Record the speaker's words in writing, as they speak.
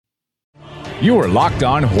You are Locked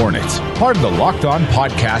On Hornets, part of the Locked On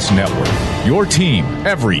Podcast Network. Your team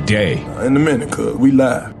every day. In a minute, cuz we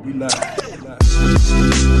live.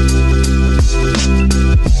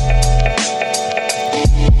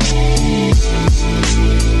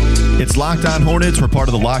 It's Locked On Hornets. We're part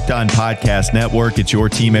of the Locked On Podcast Network. It's your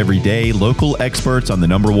team every day. Local experts on the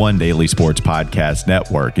 #1 daily sports podcast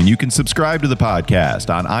network. And you can subscribe to the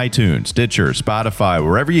podcast on iTunes, Stitcher, Spotify,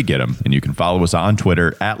 wherever you get them. And you can follow us on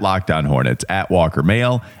Twitter at Locked On Hornets, at Walker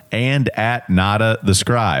Mail, and at Nada the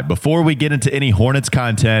Scribe. Before we get into any Hornets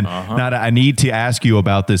content, Nada, I need to ask you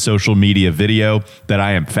about this social media video that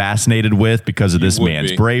I am fascinated with because of this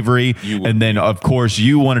man's bravery. And then, of course,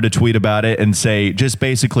 you wanted to tweet about it and say, just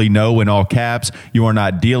basically no in all caps, you are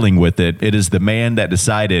not dealing with it. It is the man that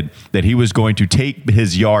decided that he was going to take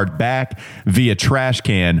his yard back via trash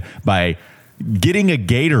can by getting a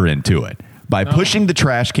gator into it, by pushing the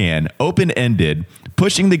trash can open-ended,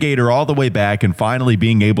 pushing the gator all the way back, and finally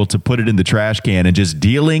being able to put it in the trash can and just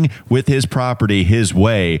dealing with his property his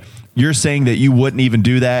way. You're saying that you wouldn't even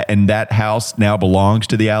do that, and that house now belongs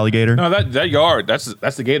to the alligator? No, that yard, that's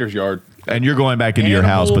the gator's yard. And you're going back into your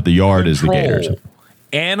house, but the yard is the gator's.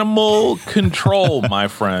 Animal control, my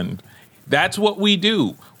friend. That's what we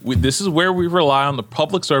do. This is where we rely on the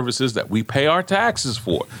public services that we pay our taxes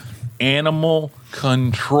for. Animal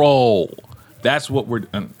control. That's what we're.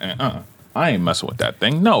 I ain't messing with that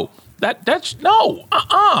thing. No, that's no.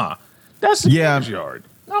 That's the gator's yard.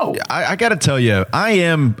 No, I got to tell you,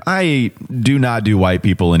 I do not do white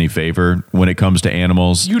people any favor when it comes to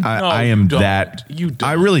animals. I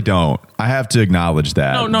really don't. I have to acknowledge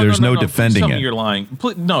that. There's no defending please tell it. Me you're lying.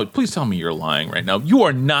 Please tell me you're lying right now. You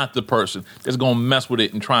are not the person that's going to mess with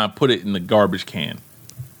it and try and put it in the garbage can.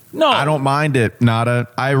 No, I don't mind it, Nada.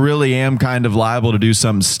 I really am kind of liable to do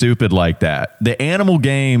something stupid like that. The animal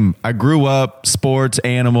game, I grew up, sports,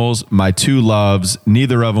 animals, my two loves,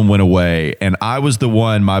 neither of them went away. And I was the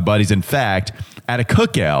one, my buddies, in fact, at a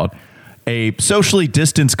cookout, a socially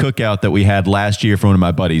distanced cookout that we had last year for one of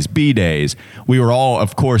my buddies' B-days. We were all,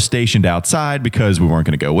 of course, stationed outside because we weren't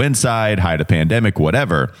going to go inside, hide a pandemic,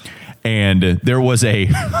 whatever. And there was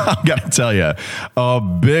I've got to tell you, a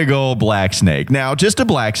big old black snake. Now, just a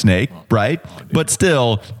black snake, right? But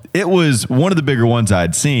still, it was one of the bigger ones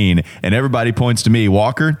I'd seen. And everybody points to me,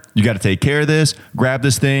 Walker, you got to take care of this. Grab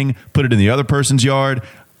this thing, put it in the other person's yard.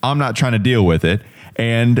 I'm not trying to deal with it.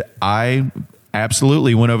 And I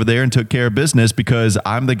absolutely went over there and took care of business because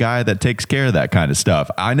I'm the guy that takes care of that kind of stuff.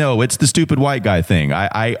 I know it's the stupid white guy thing.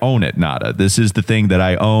 I own it, Nada. This is the thing that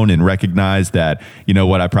I own and recognize that, you know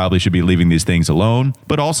what, I probably should be leaving these things alone.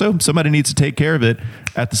 But also, somebody needs to take care of it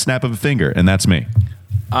at the snap of a finger, and that's me.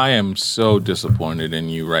 I am so disappointed in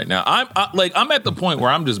you right now. I'm at the point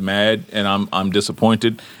where I'm just mad and I'm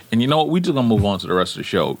disappointed. And you know what? We just gonna move on to the rest of the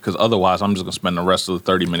show because otherwise, I'm just gonna spend the rest of the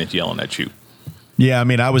 30 minutes yelling at you. Yeah, I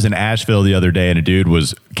mean, I was in Asheville the other day, and a dude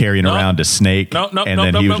was carrying around a snake, and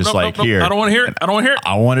then he was just like, "Here." I don't want to hear it. I don't want to hear it.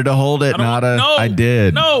 I wanted to hold it, Nada. I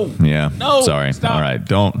did. No. Yeah. No. Sorry. Stop. All right.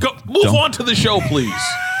 Move on to the show, please.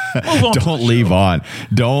 Don't leave on.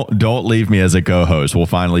 Don't leave me as a co-host. We'll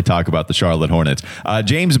finally talk about the Charlotte Hornets.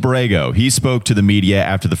 James Borrego, he spoke to the media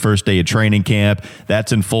after the first day of training camp.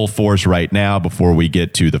 That's in full force right now before we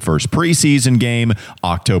get to the first preseason game,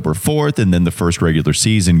 October 4th, and then the first regular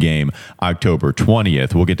season game, October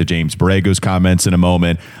 20th. We'll get to James Borrego's comments in a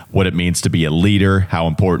moment, what it means to be a leader, how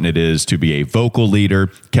important it is to be a vocal leader.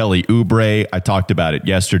 Kelly Oubre, I talked about it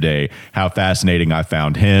yesterday, how fascinating I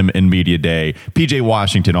found him in Media Day. PJ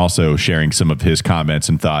Washington also sharing some of his comments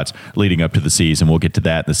and thoughts leading up to the season. We'll get to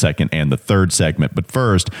that in the second and the third segment. But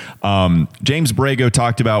first, James Borrego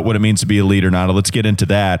talked about what it means to be a leader. Nada, let's get into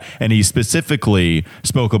that. And he specifically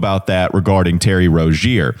spoke about that regarding Terry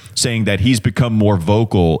Rozier, saying that he's become more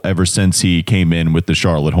vocal ever since he came in with the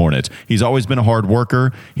Charlotte Hornets. He's always been a hard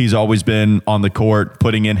worker. He's always been on the court,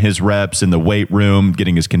 putting in his reps in the weight room,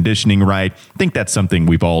 getting his conditioning right. I think that's something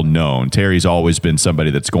we've all known. Terry's always been somebody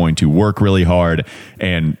that's going to work really hard,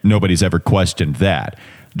 and nobody's ever questioned that.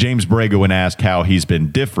 James Borrego, when asked how he's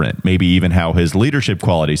been different, maybe even how his leadership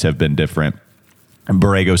qualities have been different, and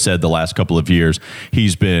Borrego said the last couple of years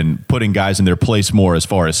he's been putting guys in their place more as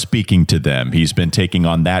far as speaking to them. He's been taking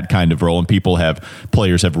on that kind of role, and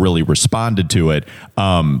players have really responded to it.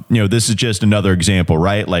 This is just another example,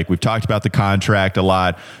 right? Like, we've talked about the contract a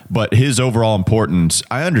lot, but his overall importance,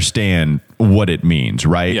 I understand what it means,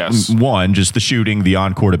 right? Yes. One, just the shooting, the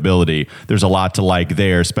on-court ability. There's a lot to like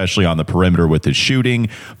there, especially on the perimeter with his shooting.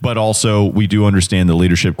 But also, we do understand the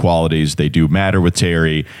leadership qualities. They do matter with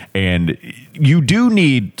Terry. And you do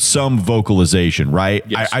need some vocalization, right?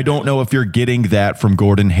 Yes, I don't know if you're getting that from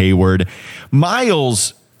Gordon Hayward.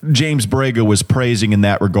 Miles James Borrego was praising in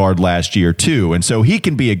that regard last year too. And so he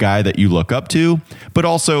can be a guy that you look up to, but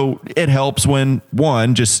also it helps when,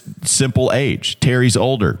 one, just simple age. Terry's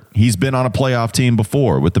older. He's been on a playoff team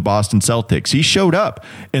before with the Boston Celtics. He showed up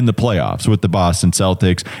in the playoffs with the Boston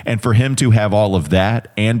Celtics. And for him to have all of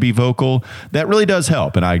that and be vocal, that really does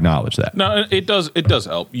help. And I acknowledge that. No, it does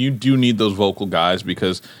help. You do need those vocal guys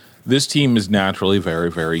because this team is naturally very,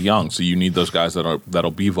 very young. So you need those guys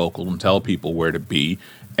that'll be vocal and tell people where to be.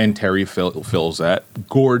 And Terry fills that.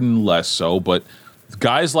 Gordon less so, but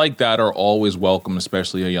guys like that are always welcome,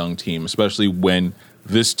 especially a young team, especially when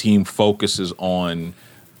this team focuses on,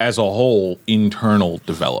 as a whole, internal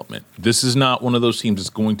development. This is not one of those teams that's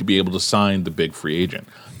going to be able to sign the big free agent.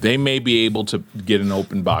 They may be able to get an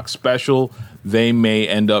open box special. They may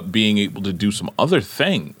end up being able to do some other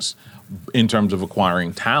things in terms of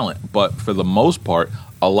acquiring talent. But for the most part,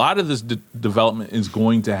 a lot of this development is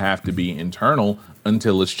going to have to be internal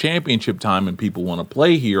until it's championship time and people want to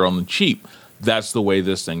play here on the cheap. That's the way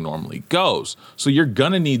this thing normally goes. So you're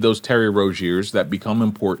going to need those Terry Roziers that become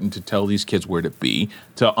important to tell these kids where to be,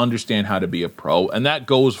 to understand how to be a pro. And that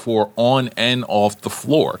goes for on and off the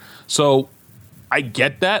floor. So I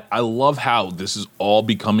get that. I love how this is all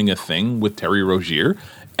becoming a thing with Terry Rozier.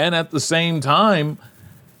 And at the same time,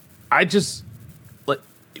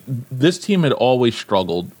 this team had always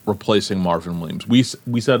struggled replacing Marvin Williams. We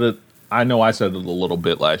said it. I know I said it a little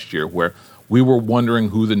bit last year where we were wondering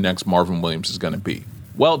who the next Marvin Williams is going to be.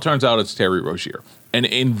 Well, it turns out it's Terry Rozier. And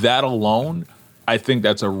in that alone, I think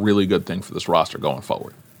that's a really good thing for this roster going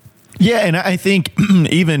forward. Yeah, and I think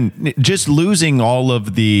even just losing all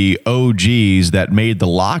of the OGs that made the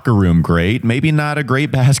locker room great, maybe not a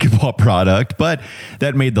great basketball product, but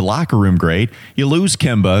that made the locker room great. You lose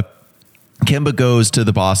Kemba. Kemba goes to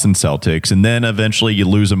the Boston Celtics, and then eventually you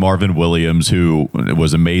lose a Marvin Williams who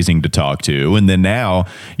was amazing to talk to. And then now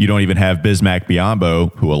you don't even have Bismack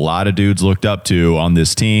Biyombo, who a lot of dudes looked up to on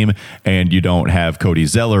this team, and you don't have Cody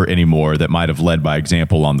Zeller anymore that might have led by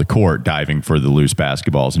example on the court, diving for the loose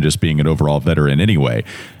basketballs and just being an overall veteran anyway.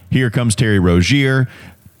 Here comes Terry Rozier.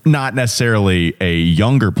 Not necessarily a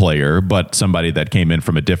younger player, but somebody that came in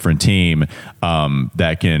from a different team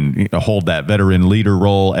that can hold that veteran leader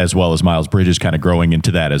role, as well as Miles Bridges kind of growing into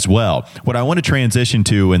that as well. What I want to transition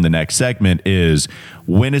to in the next segment is,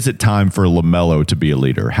 when is it time for LaMelo to be a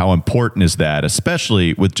leader? How important is that,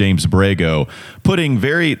 especially with James Borrego putting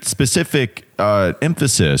very specific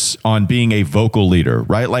emphasis on being a vocal leader,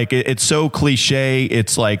 right? Like it's so cliche.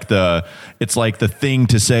 It's like the thing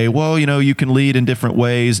to say, well, you can lead in different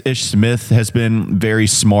ways. Ish Smith has been very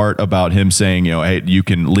smart about him saying, hey, you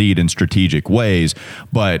can lead in strategic ways,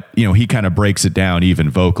 but he kind of breaks it down even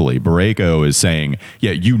vocally. Borrego is saying,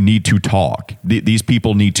 yeah, you need to talk. These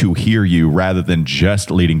people need to hear you rather than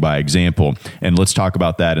just leading by example. And let's talk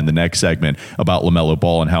about that in the next segment about LaMelo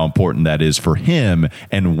Ball and how important that is for him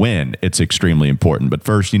and when it's extremely important. But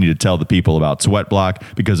first, you need to tell the people about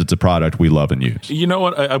Sweatblock because it's a product we love and use. You know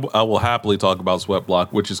what? I will happily talk about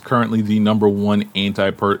Sweatblock, which is currently the number one in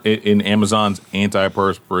Amazon's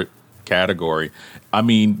antiperspirant category. I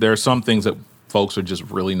mean, there are some things that folks are just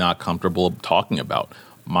really not comfortable talking about.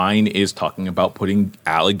 Mine is talking about putting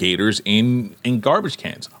alligators in garbage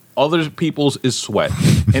cans. Other people's is sweat.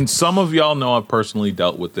 And some of y'all know I've personally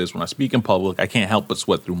dealt with this. When I speak in public, I can't help but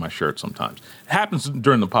sweat through my shirt sometimes. It happens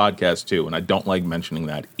during the podcast too, and I don't like mentioning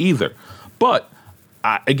that either. But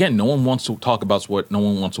again, no one wants to talk about sweat. No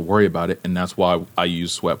one wants to worry about it, and that's why I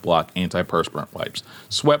use Sweatblock antiperspirant wipes.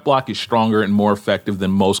 Sweatblock is stronger and more effective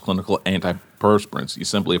than most clinical antiperspirants. You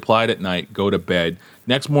simply apply it at night, go to bed.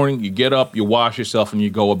 Next morning, you get up, you wash yourself, and you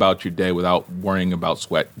go about your day without worrying about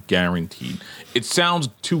sweat, guaranteed. It sounds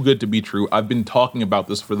too good to be true. I've been talking about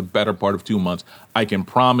this for the better part of 2 months. I can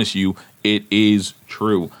promise you it is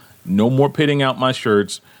true. No more pitting out my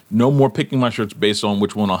shirts. No more picking my shirts based on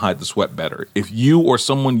which one will hide the sweat better. If you or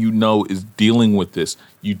someone you know is dealing with this,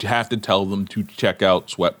 you have to tell them to check out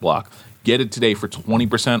Sweatblock. Get it today for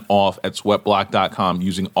 20% off at sweatblock.com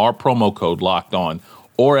using our promo code LOCKEDON,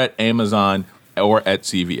 or at Amazon or at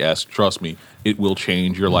CVS. Trust me, it will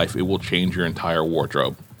change your life. It will change your entire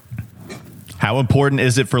wardrobe. How important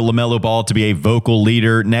is it for LaMelo Ball to be a vocal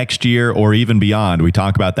leader next year or even beyond? We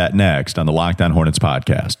talk about that next on the Locked On Hornets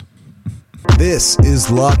podcast. This is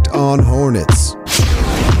Locked On Hornets.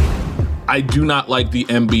 I do not like the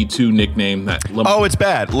MB2 nickname that Oh, it's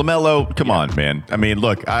bad. LaMelo, come on, man. I mean,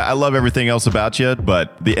 look, I love everything else about you,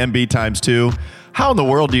 but the MB times 2, How in the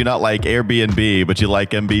world do you not like Airbnb, but you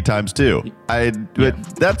like MB times 2?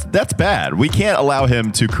 That's bad. We can't allow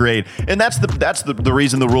him to create, and that's the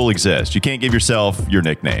reason the rule exists. You can't give yourself your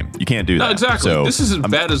nickname. You can't do that. No, exactly. So, this is as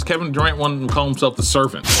bad as Kevin Durant wanted to call himself the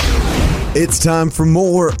servant. It's time for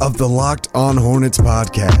more of the Locked On Hornets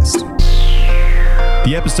podcast.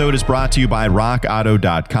 The episode is brought to you by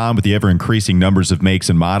RockAuto.com. With the ever-increasing numbers of makes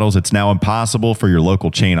and models, it's now impossible for your local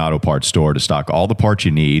chain auto parts store to stock all the parts you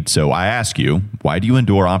need. So I ask you, why do you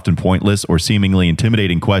endure often pointless or seemingly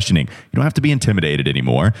intimidating questioning? You don't have to be intimidated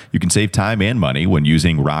anymore. You can save time and money when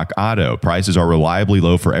using Rock Auto. Prices are reliably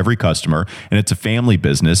low for every customer, and it's a family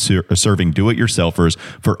business serving do-it-yourselfers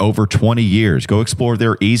for over 20 years. Go explore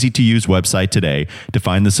their easy-to-use website today to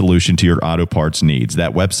find the solution to your auto parts needs.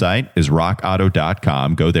 That website is RockAuto.com.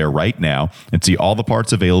 Go there right now and see all the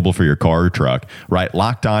parts available for your car or truck. Right,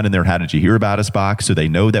 Locked On in their How Did You Hear About Us box so they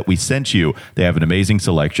know that we sent you. They have an amazing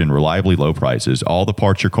selection, reliably low prices, all the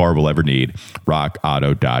parts your car will ever need.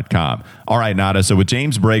 RockAuto.com. All right, Nada, so with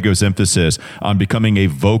James Borrego's emphasis on becoming a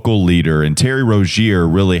vocal leader and Terry Rozier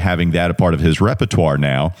really having that a part of his repertoire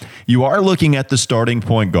now, you are looking at the starting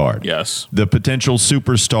point guard. Yes. The potential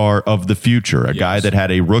superstar of the future, a guy that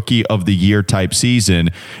had a rookie of the year type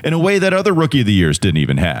season in a way that other rookie of the years didn't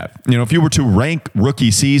even have. You know, if you were to rank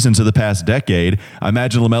rookie seasons of the past decade, I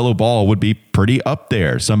imagine LaMelo Ball would be pretty up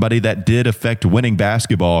there. Somebody that did affect winning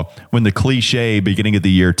basketball when the cliche beginning of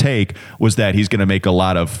the year take was that he's going to make a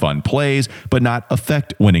lot of fun plays, but not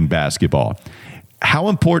affect winning basketball. How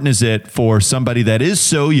important is it for somebody that is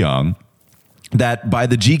so young that by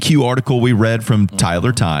the GQ article we read from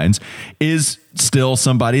Tyler Tynes is still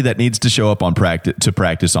somebody that needs to show up on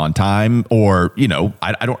practice on time, or, you know,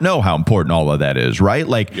 I don't know how important all of that is, right?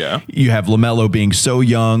 Like, you have LaMelo being so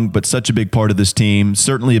young, but such a big part of this team,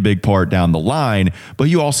 certainly a big part down the line, but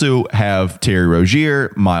you also have Terry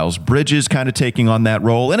Rozier, Miles Bridges kind of taking on that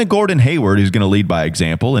role, and a Gordon Hayward who's going to lead by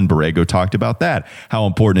example, and Borrego talked about that, how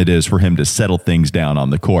important it is for him to settle things down on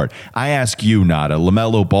the court. I ask you, Nada,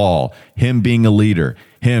 LaMelo Ball, him being a leader,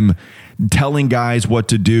 him telling guys what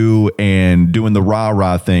to do and doing the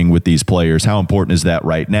rah-rah thing with these players, how important is that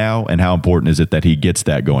right now, and how important is it that he gets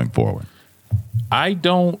that going forward? I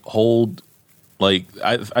don't hold, like,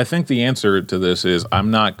 I think the answer to this is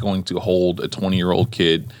I'm not going to hold a 20-year-old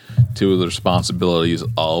kid to the responsibilities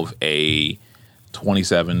of a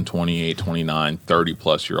 27, 28, 29,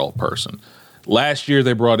 30-plus-year-old person. Last year,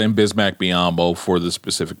 they brought in Bismack Biyombo for the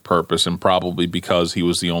specific purpose, and probably because he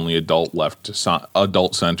was the only adult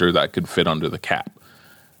center that could fit under the cap.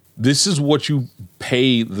 This is what you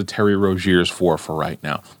pay the Terry Roziers for right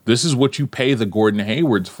now. This is what you pay the Gordon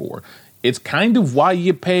Haywards for. It's kind of why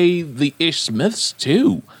you pay the Ish Smiths,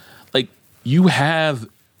 too. Like, you have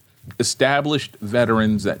established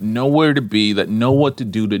veterans that know where to be, that know what to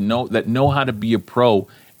do, that know how to be a pro,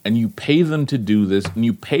 and you pay them to do this, and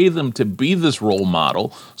you pay them to be this role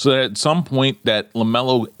model so that at some point that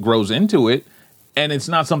LaMelo grows into it, and it's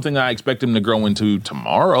not something that I expect him to grow into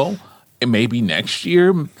tomorrow, it may be next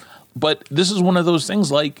year, but this is one of those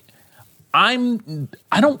things, like, I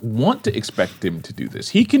don't want to expect him to do this.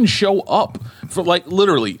 He can show up for, like,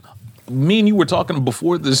 literally, me and you were talking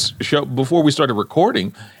before this show, before we started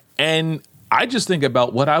recording, and I just think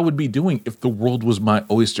about what I would be doing if the world was my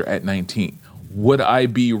oyster at 19. Would I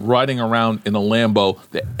be riding around in a Lambo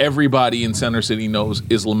that everybody in Center City knows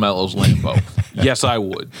is LaMelo's Lambo? Yes, I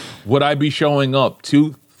would. Would I be showing up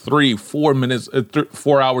 2, 3, 4 minutes,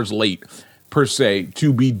 4 hours late, per se,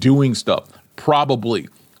 to be doing stuff? Probably.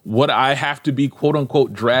 Would I have to be, quote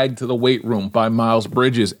unquote, dragged to the weight room by Miles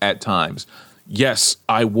Bridges at times? Yes,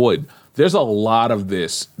 I would. There's a lot of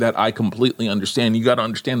this that I completely understand. You got to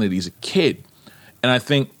understand that he's a kid. And I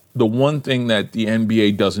think the one thing that the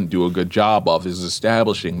NBA doesn't do a good job of is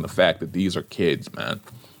establishing the fact that these are kids, man.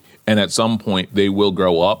 And at some point, they will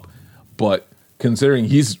grow up. But considering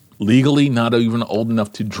he's legally not even old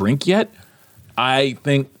enough to drink yet, I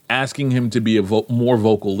think asking him to be a more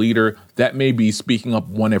vocal leader, that may be speaking up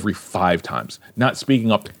one every 5 times, not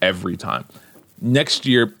speaking up every time. Next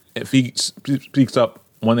year, if he speaks up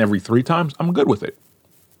one every 3 times, I'm good with it.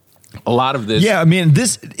 A lot of this. Yeah, I mean,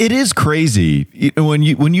 it is crazy. When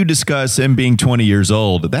you discuss him being 20 years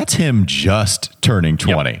old, that's him just turning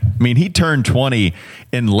 20. Yep. I mean, he turned 20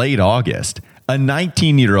 in late August. A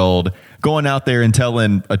 19-year-old going out there and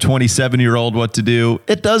telling a 27-year-old what to do,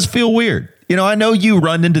 it does feel weird. I know you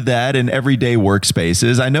run into that in everyday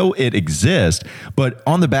workspaces. I know it exists, but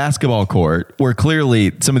on the basketball court, where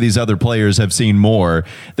clearly some of these other players have seen more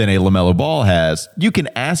than a LaMelo Ball has, you can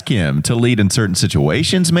ask him to lead in certain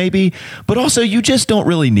situations maybe, but also you just don't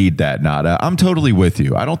really need that, Nada. I'm totally with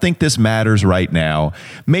you. I don't think this matters right now.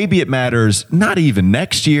 Maybe it matters not even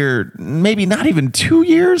next year, maybe not even 2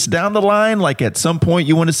 years down the line. Like at some point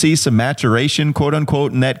you want to see some maturation, quote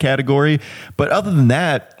unquote, in that category. But other than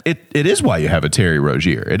that, it is why you have a Terry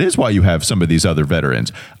Rozier. It is why you have some of these other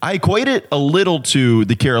veterans. I equate it a little to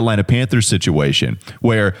the Carolina Panthers situation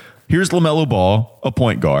where here's LaMelo Ball, a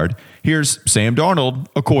point guard. Here's Sam Darnold,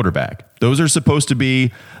 a quarterback. Those are supposed to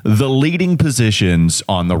be the leading positions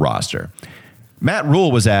on the roster. Matt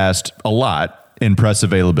Rule was asked a lot in press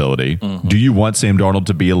availability, do you want Sam Darnold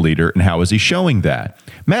to be a leader, and how is he showing that?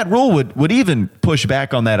 Matt Rule would even push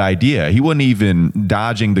back on that idea. He wasn't even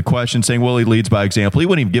dodging the question, saying, well, he leads by example. He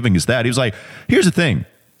wasn't even giving us that. He was like, here's the thing.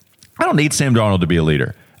 I don't need Sam Darnold to be a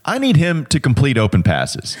leader. I need him to complete open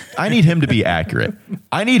passes. I need him to be accurate.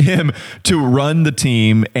 I need him to run the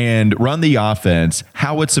team and run the offense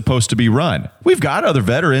how it's supposed to be run. We've got other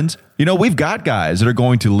veterans. We've got guys that are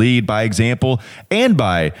going to lead by example and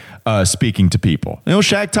by speaking to people.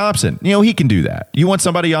 Shaq Thompson, he can do that. You want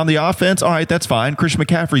somebody on the offense? All right, that's fine. Christian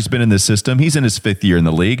McCaffrey's been in this system. He's in his 5th year in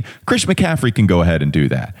the league. Christian McCaffrey can go ahead and do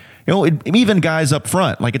that. Even guys up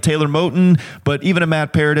front, like a Taylor Moton, but even a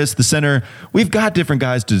Matt Paradis, the center, we've got different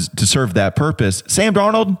guys to serve that purpose. Sam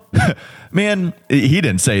Darnold, man, he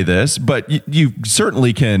didn't say this, but you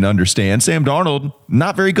certainly can understand. Sam Darnold,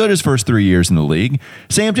 not very good his first 3 years in the league.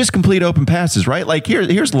 Sam, just complete open passes, right? Like here's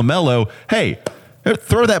LaMelo. Hey,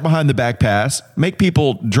 throw that behind the back pass, make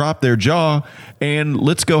people drop their jaw, and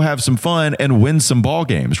let's go have some fun and win some ball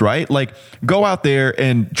games, right? Like go out there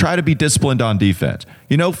and try to be disciplined on defense.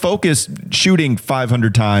 Focus shooting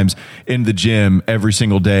 500 times in the gym every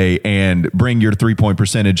single day and bring your 3-point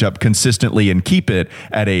percentage up consistently and keep it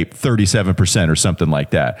at a 37% or something like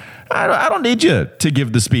that. I don't need you to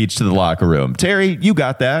give the speech to the locker room. Terry, you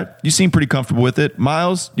got that. You seem pretty comfortable with it.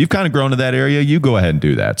 Miles, you've kind of grown to that area. You go ahead and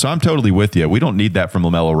do that. So I'm totally with you. We don't need that from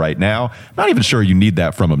LaMelo right now. Not even sure you need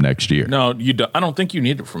that from him next year. No, you don't. I don't think you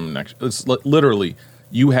need it from him next year. It's literally,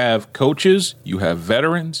 you have coaches, you have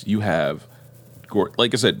veterans, you have,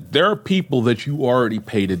 like I said, there are people that you already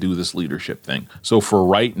pay to do this leadership thing. So for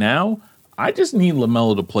right now, I just need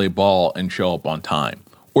LaMelo to play ball and show up on time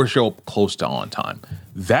or show up close to on time.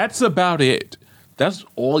 That's about it. That's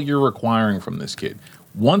all you're requiring from this kid.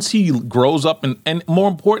 Once he grows up and more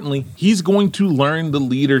importantly, he's going to learn the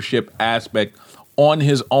leadership aspect on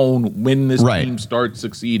his own when this team starts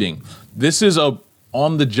succeeding. This is a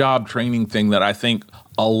on-the-job training thing that I think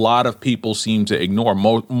a lot of people seem to ignore.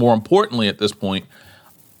 More importantly, at this point,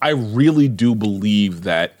 I really do believe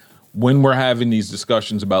that when we're having these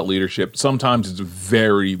discussions about leadership, sometimes it's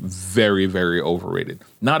very, very, very overrated.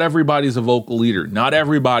 Not everybody's a vocal leader. Not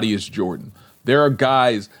everybody is Jordan. There are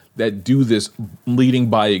guys that do this leading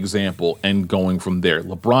by example and going from there.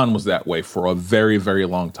 LeBron was that way for a very, very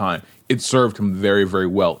long time. It served him very, very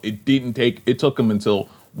well. It took him until,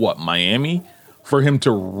 Miami, for him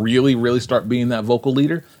to really, really start being that vocal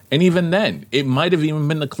leader. And even then, it might have even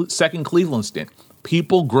been the second Cleveland stint.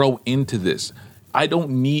 People grow into this. I don't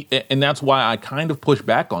need, and that's why I kind of push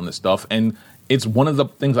back on this stuff. And it's one of the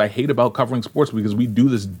things I hate about covering sports, because we do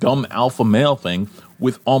this dumb alpha male thing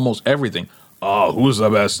with almost everything. Oh, who's the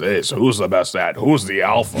best this? Who's the best that? Who's the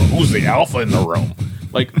alpha? Who's the alpha in the room?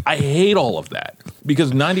 Like, I hate all of that,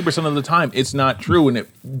 because 90% of the time it's not true, and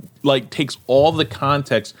it takes all the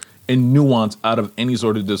context and nuance out of any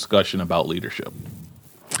sort of discussion about leadership.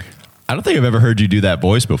 I don't think I've ever heard you do that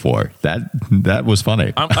voice before. That was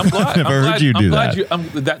funny. I'm glad. I've heard you do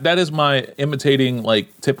that. That is my imitating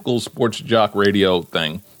typical sports jock radio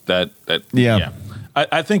thing. Yeah.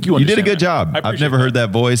 I think you did a good job. I've never heard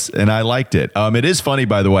that voice, and I liked it. It is funny,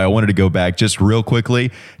 by the way. I wanted to go back just real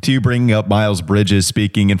quickly to you bringing up Miles Bridges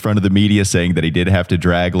speaking in front of the media, saying that he did have to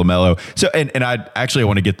drag LaMelo. So, and I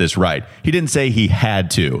want to get this right. He didn't say he had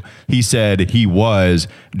to. He said he was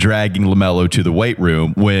dragging LaMelo to the weight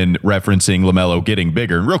room when referencing LaMelo getting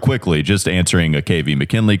bigger. And real quickly, just answering a KV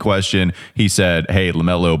McKinley question, he said, "Hey,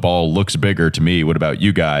 LaMelo Ball looks bigger to me. What about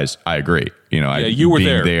you guys?" I agree. You were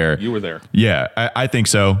there. You were there. Yeah, I think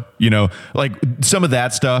so. Some of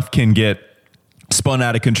that stuff can get spun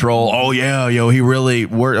out of control. Oh yeah, he really.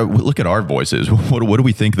 Look at our voices. What do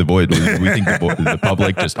we think the boy? Do we think the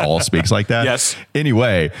public just all speaks like that? Yes.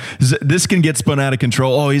 Anyway, this can get spun out of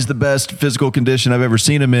control. Oh, he's the best physical condition I've ever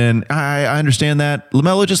seen him in. I understand that.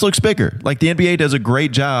 LaMelo just looks bigger. Like the NBA does a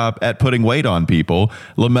great job at putting weight on people.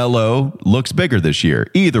 LaMelo looks bigger this year.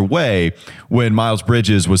 Either way, when Miles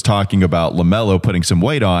Bridges was talking about LaMelo putting some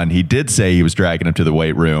weight on, he did say he was dragging him to the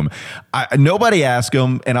weight room. Nobody asked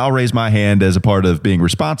him, and I'll raise my hand as a part of being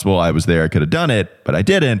responsible. I was there. I could have done it, but I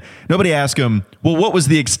didn't. Nobody asked him, well, what was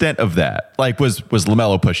the extent of that? Like, was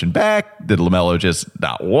LaMelo pushing back? Did LaMelo just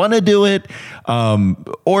not want to do it?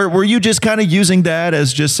 Or were you just kind of using that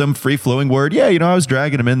as just some free-flowing word? Yeah, I was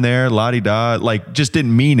dragging him in there, la-di-da, like just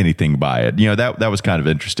didn't mean anything by it. That was kind of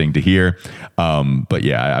interesting to hear. But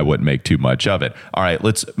yeah, I wouldn't make too much of it. All right,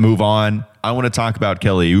 let's move on. I want to talk about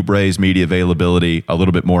Kelly Oubre's media availability a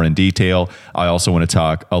little bit more in detail. I also want to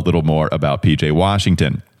talk a little more about PJ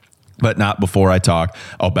Washington, but not before I talk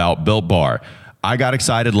about Built Bar. I got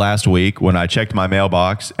excited last week when I checked my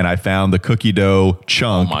mailbox and I found the cookie dough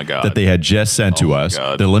chunk that they had just sent to us.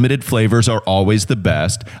 The limited flavors are always the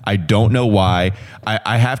best. I don't know why.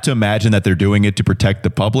 I have to imagine that they're doing it to protect the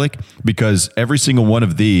public, because every single one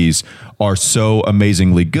of these are so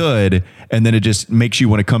amazingly good, and then it just makes you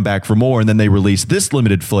want to come back for more. And then they release this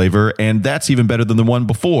limited flavor, and that's even better than the one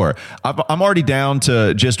before. I'm already down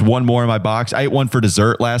to just one more in my box. I ate one for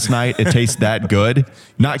dessert last night. It tastes that good.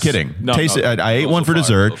 Not kidding. I ate one for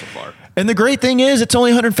dessert. And the great thing is it's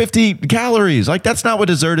only 150 calories. Like, that's not what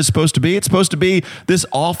dessert is supposed to be. It's supposed to be this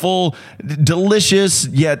awful, delicious,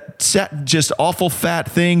 yet just awful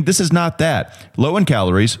fat thing. This is not that. Low in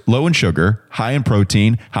calories, low in sugar, high in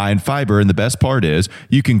protein, high in fiber. And the best part is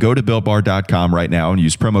you can go to BuiltBar.com right now and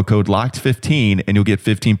use promo code LOCKED15 and you'll get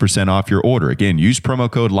 15% off your order. Again, use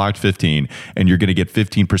promo code LOCKED15 and you're going to get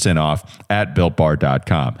 15% off at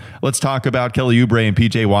BuiltBar.com. Let's talk about Kelly Oubre and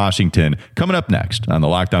PJ Washington coming up next on the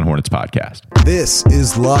Locked On Hornets podcast. This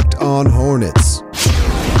is Locked On Hornets.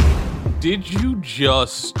 Did you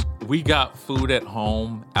we got food at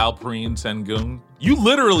home, Alperen Sengun? You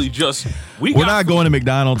literally we're not going to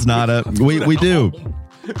McDonald's, Nada. We do.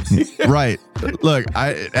 Right. Look,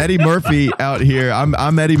 Eddie Murphy out here.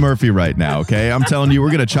 I'm Eddie Murphy right now, okay? I'm telling you, we're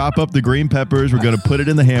going to chop up the green peppers. We're going to put it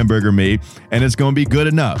in the hamburger meat, and it's going to be good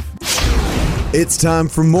enough. It's time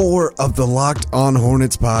for more of the Locked On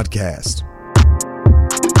Hornets podcast.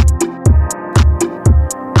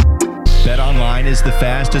 BetOnline is the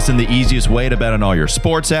fastest and the easiest way to bet on all your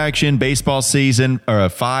sports action. Baseball season,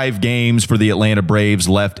 5 games for the Atlanta Braves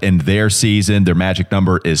left in their season. Their magic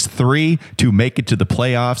number is 3 to make it to the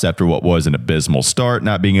playoffs after what was an abysmal start,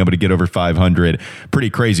 not being able to get over 500. Pretty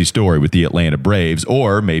crazy story with the Atlanta Braves.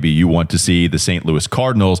 Or maybe you want to see the St. Louis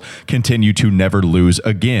Cardinals continue to never lose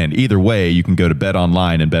again. Either way, you can go to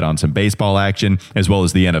BetOnline and bet on some baseball action as well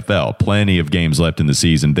as the NFL. Plenty of games left in the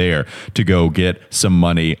season there to go get some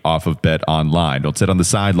money off of BetOnline. Don't sit on the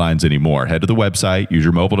sidelines anymore. Head to the website, use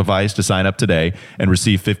your mobile device to sign up today, and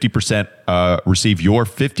receive your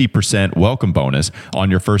 50% welcome bonus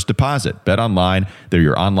on your first deposit. BetOnline, they're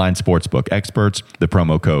your online sportsbook experts. The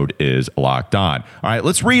promo code is Locked On. All right,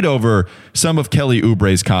 let's read over some of Kelly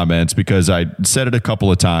Oubre's comments because I said it a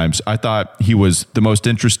couple of times. I thought he was the most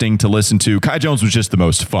interesting to listen to. Kai Jones was just the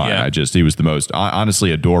most fun. Yeah. He was the most,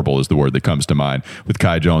 honestly, adorable is the word that comes to mind with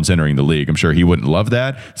Kai Jones entering the league. I'm sure he wouldn't love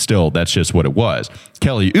that. Still, that's just what it was.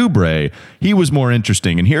 Kelly Oubre, he was more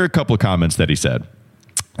interesting. And here are a couple of comments that he said.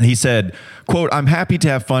 He said, quote, "I'm happy to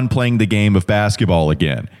have fun playing the game of basketball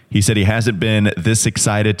again." He said he hasn't been this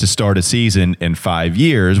excited to start a season in 5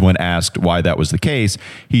 years. When asked why that was the case,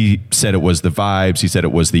 he said it was the vibes. He said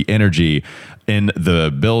it was the energy in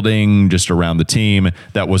the building, just around the team.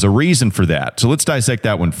 That was a reason for that. So let's dissect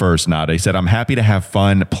that one first, Nada. He said, "I'm happy to have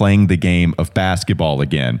fun playing the game of basketball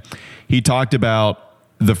again." He talked about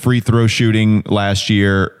the free throw shooting last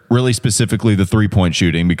year, really specifically the three-point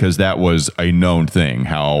shooting, because that was a known thing,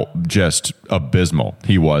 how just abysmal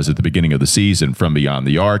he was at the beginning of the season from beyond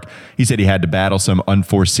the arc. He said he had to battle some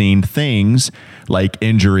unforeseen things like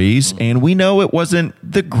injuries, and we know it wasn't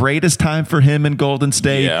the greatest time for him in Golden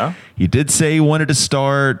State. Yeah. He did say he wanted to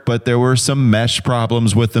start, but there were some mesh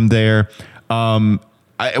problems with him there.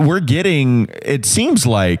 We're getting, it seems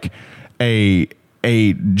like,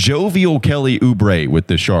 a jovial Kelly Oubre with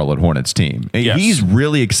the Charlotte Hornets team. Yes. He's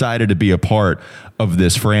really excited to be a part of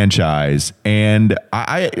this franchise, and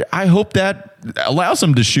I hope that allows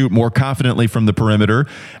him to shoot more confidently from the perimeter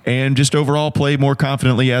and just overall play more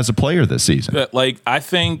confidently as a player this season. I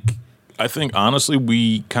think honestly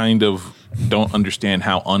we kind of don't understand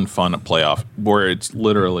how unfun a playoff, where it's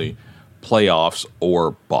literally playoffs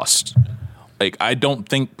or bust. Like, I don't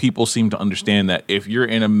think people seem to understand that if you're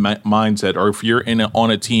in a mindset, or if you're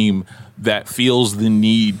on a team that feels the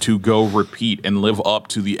need to go repeat and live up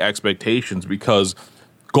to the expectations, because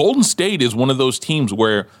Golden State is one of those teams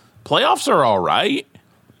where playoffs are all right,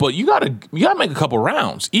 but you gotta make a couple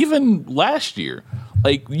rounds. Even last year,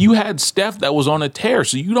 like, you had Steph that was on a tear,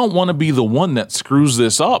 so you don't want to be the one that screws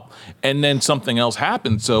this up and then something else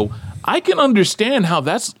happens. So I can understand how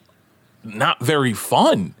that's not very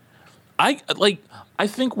fun. I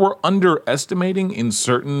think we're underestimating in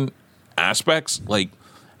certain aspects, like,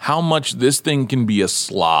 how much this thing can be a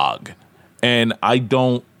slog. And I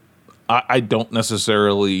don't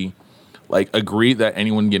necessarily like agree that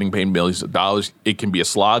anyone getting paid millions of dollars, it can be a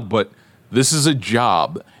slog, but this is a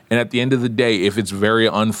job. And at the end of the day, if it's very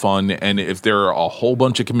unfun and if there are a whole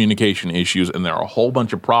bunch of communication issues and there are a whole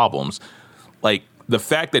bunch of problems, like the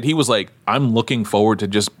fact that he was like, I'm looking forward to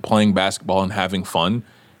just playing basketball and having fun,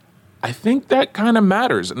 I think that kind of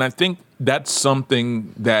matters. And I think that's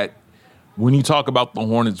something that when you talk about the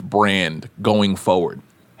Hornets brand going forward,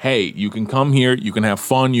 hey, you can come here, you can have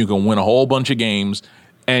fun, you can win a whole bunch of games,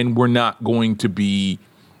 and we're not going to be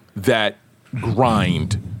that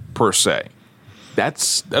grind per se.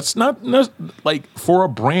 That's not like, for a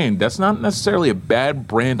brand, that's not necessarily a bad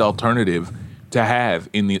brand alternative to have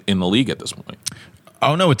in the league at this point.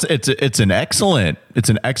 Oh no, it's an excellent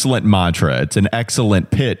mantra. It's an excellent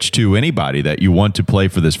pitch to anybody that you want to play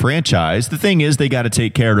for this franchise. The thing is, they got to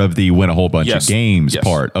take care of the win a whole bunch of games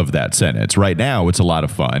part of that sentence. Right now, it's a lot of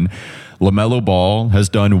fun. LaMelo Ball has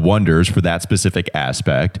done wonders for that specific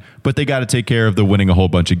aspect, but they got to take care of the winning a whole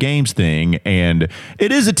bunch of games thing. And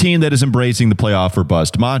it is a team that is embracing the playoff or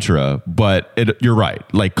bust mantra, but you're right.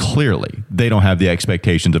 Like, clearly, they don't have the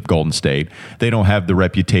expectations of Golden State. They don't have the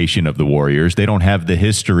reputation of the Warriors. They don't have the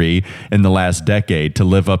history in the last decade to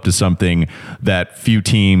live up to something that few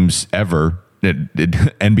teams ever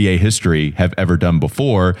NBA history have ever done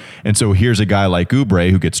before. And so here's a guy like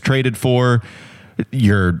Oubre who gets traded for.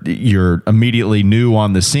 You're immediately new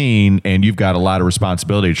on the scene, and you've got a lot of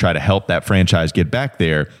responsibility to try to help that franchise get back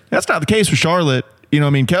there. That's not the case with Charlotte.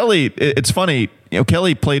 Kelly, it's funny.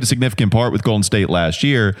 Kelly played a significant part with Golden State last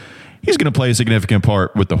year. He's going to play a significant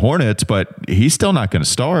part with the Hornets, but he's still not going to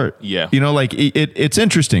start. Yeah. It's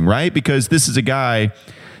interesting, right? Because this is a guy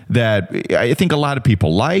that I think a lot of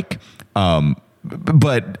people like.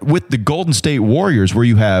 But with the Golden State Warriors, where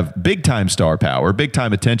you have big-time star power,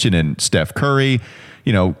 big-time attention in Steph Curry,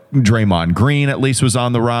 Draymond Green at least was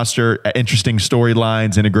on the roster, interesting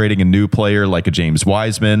storylines, integrating a new player like a James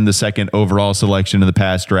Wiseman, the second overall selection in the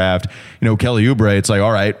past draft. Kelly Oubre, it's like,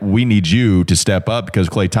 all right, we need you to step up because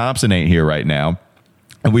Klay Thompson ain't here right now.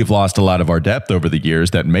 And we've lost a lot of our depth over the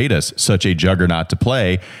years that made us such a juggernaut to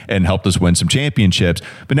play and helped us win some championships.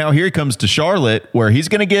 But now here he comes to Charlotte, where he's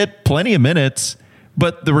going to get plenty of minutes.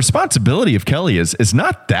 But the responsibility of Kelly is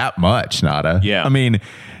not that much, Nada. Yeah. I mean,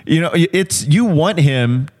 you want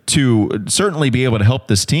him to certainly be able to help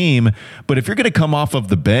this team. But if you're going to come off of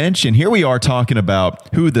the bench, and here we are talking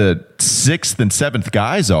about who the 6th and 7th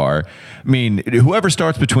guys are. I mean, whoever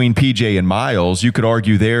starts between PJ and Miles, you could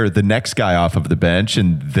argue they're the next guy off of the bench,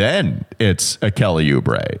 and then it's a Kelly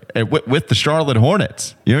Oubre with the Charlotte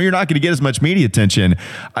Hornets. You're not going to get as much media attention.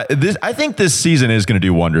 I think this season is going to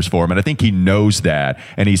do wonders for him, and I think he knows that,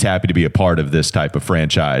 and he's happy to be a part of this type of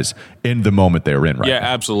franchise in the moment they're in right now. Yeah,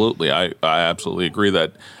 absolutely. I absolutely agree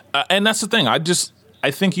that. And that's the thing.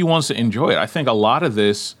 I think he wants to enjoy it. I think a lot of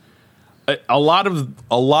this, a lot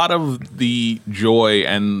of the joy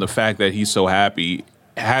and the fact that he's so happy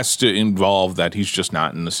has to involve that he's just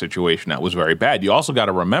not in the situation that was very bad. You also got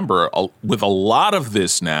to remember with a lot of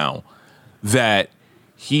this now that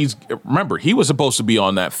he was supposed to be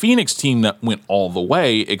on that Phoenix team that went all the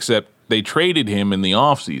way, except they traded him in the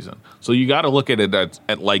offseason. So you got to look at it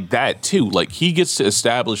at like that too. Like, he gets to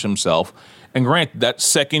establish himself. And granted, that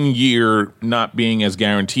second year not being as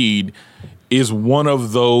guaranteed is one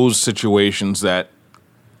of those situations that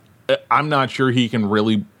I'm not sure he can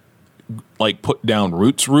really like put down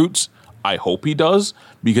roots. I hope he does,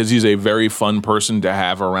 because he's a very fun person to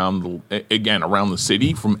have around the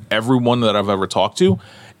city from everyone that I've ever talked to.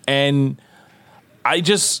 And I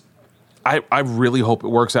really hope it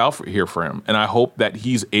works out for him. And I hope that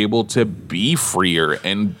he's able to be freer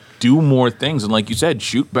and do more things. And like you said,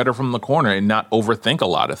 shoot better from the corner and not overthink a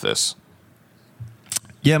lot of this.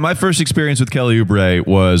 Yeah, my first experience with Kelly Oubre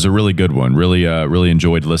was a really good one. Really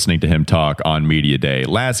enjoyed listening to him talk on Media Day.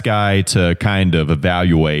 Last guy to kind of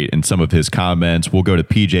evaluate in some of his comments, we'll go to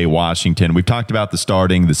PJ Washington. We've talked about the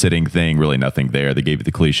starting, the sitting thing, really nothing there. They gave you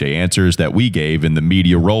the cliche answers that we gave in the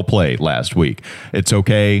media role play last week. It's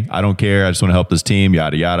okay. I don't care. I just want to help this team,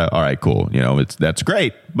 yada, yada. All right, cool. That's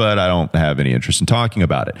great, but I don't have any interest in talking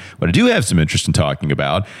about it. What I do have some interest in talking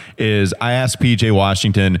about is I asked PJ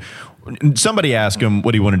Washington, somebody asked him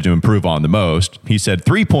what he wanted to improve on the most. He said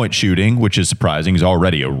 3-point shooting, which is surprising. He's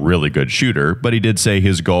already a really good shooter, but he did say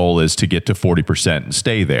his goal is to get to 40% and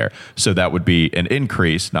stay there. So that would be an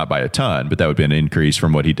increase, not by a ton, but that would be an increase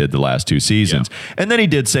from what he did the last 2 seasons. Yeah. And then he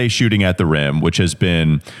did say shooting at the rim, which has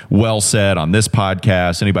been well said on this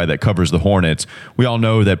podcast. Anybody that covers the Hornets, we all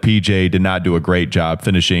know that PJ did not do a great job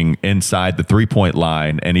finishing inside the 3-point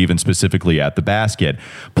line and even specifically at the basket.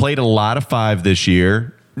 Played a lot of 5 this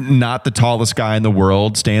year. Not the tallest guy in the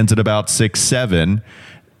world, stands at about 6'7",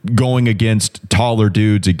 going against taller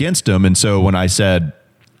dudes against him. And so when I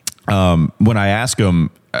asked him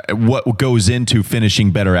what goes into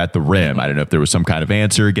finishing better at the rim, I don't know if there was some kind of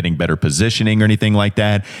answer, getting better positioning or anything like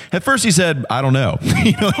that. At first he said, I don't know.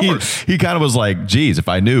 He kind of was like, geez, if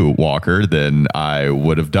I knew, Walker, then I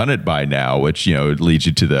would have done it by now, which, leads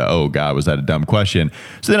you to the, oh God, was that a dumb question?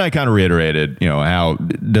 So then I kind of reiterated, how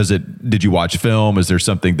did you watch film? Is there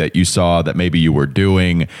something that you saw that maybe you were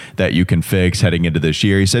doing that you can fix heading into this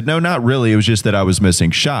year? He said, no, not really. It was just that I was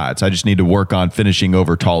missing shots. I just need to work on finishing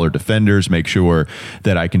over taller defenders, make sure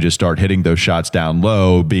that I can just start hitting those shots down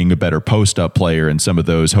low, being a better post-up player, and some of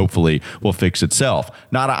those hopefully will fix itself.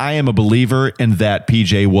 I am a believer in that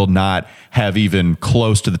PJ will not have even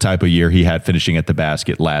close to the type of year he had finishing at the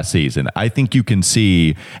basket last season. I think you can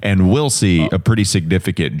see and will see a pretty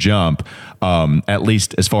significant jump, at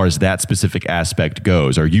least as far as that specific aspect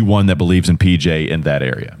goes. Are you one that believes in PJ in that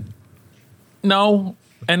area? No,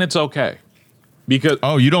 and it's okay. Because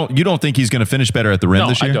you don't think he's going to finish better at the rim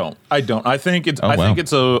this year? No, I don't. I think it's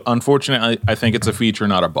unfortunate. I think it's a feature,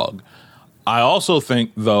 not a bug. I also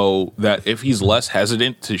think though that if he's less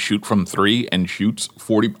hesitant to shoot from 3 and shoots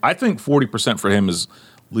 40, I think 40% for him is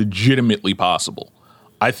legitimately possible.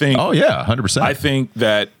 I think 100%. I think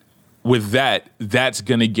that with that's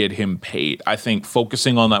going to get him paid. I think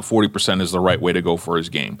focusing on that 40% is the right way to go for his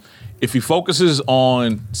game. If he focuses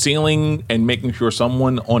on sealing and making sure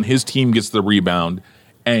someone on his team gets the rebound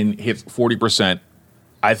and hits 40%,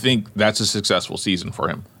 I think that's a successful season for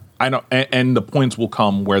him. I know, and the points will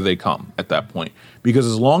come where they come at that point. Because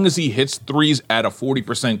as long as he hits threes at a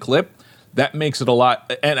 40% clip, that makes it a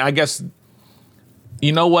lot. And I guess,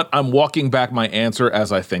 you know what? I'm walking back my answer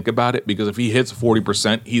as I think about it, because if he hits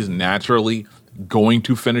 40%, he's naturally going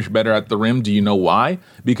to finish better at the rim. Do you know why?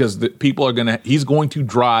 Because he's going to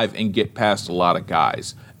drive and get past a lot of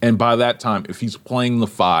guys. And by that time, if he's playing the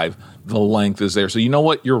 5, the length is there. So you know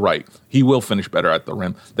what? You're right. He will finish better at the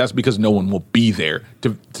rim. That's because no one will be there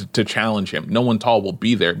to challenge him. No one tall will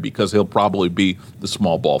be there because he'll probably be the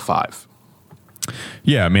small ball 5.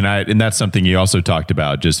 Yeah, and that's something he also talked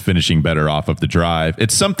about, just finishing better off of the drive.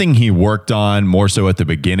 It's something he worked on more so at the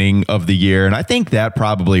beginning of the year, and I think that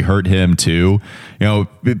probably hurt him too.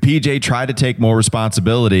 PJ tried to take more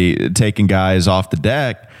responsibility, taking guys off the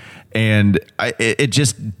deck, and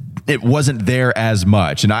it wasn't there as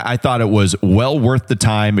much. And I thought it was well worth the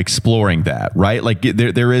time exploring that, right? Like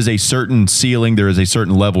there is a certain ceiling, there is a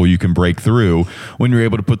certain level you can break through when you're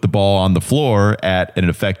able to put the ball on the floor at an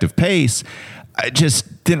effective pace. It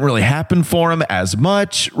just didn't really happen for him as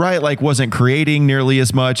much, right? Like wasn't creating nearly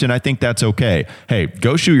as much. And I think that's okay. Hey,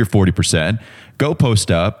 go shoot your 40%, go post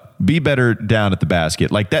up, be better down at the basket.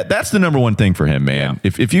 Like that's the number one thing for him, man.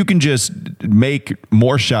 Yeah. If you can just make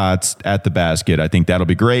more shots at the basket, I think that'll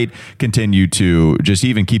be great. Continue to just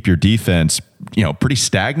even keep your defense, pretty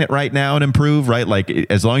stagnant right now and improve, right? Like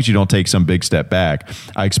as long as you don't take some big step back,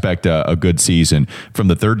 I expect a good season from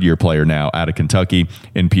the 3rd-year player now out of Kentucky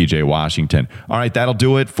in PJ Washington. All right, that'll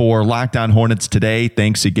do it for Locked On Hornets today.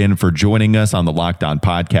 Thanks again for joining us on the Locked On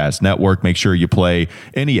Podcast Network. Make sure you play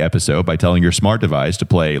any episode by telling your smart device to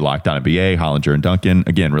play Locked On NBA, Hollinger and Duncan.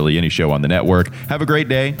 Again, really any show on the network. Have a great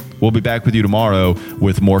day. We'll be back with you tomorrow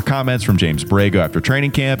with more comments from James Borrego after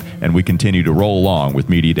training camp, and we continue to roll along with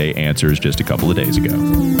Media Day answers just a couple of days ago.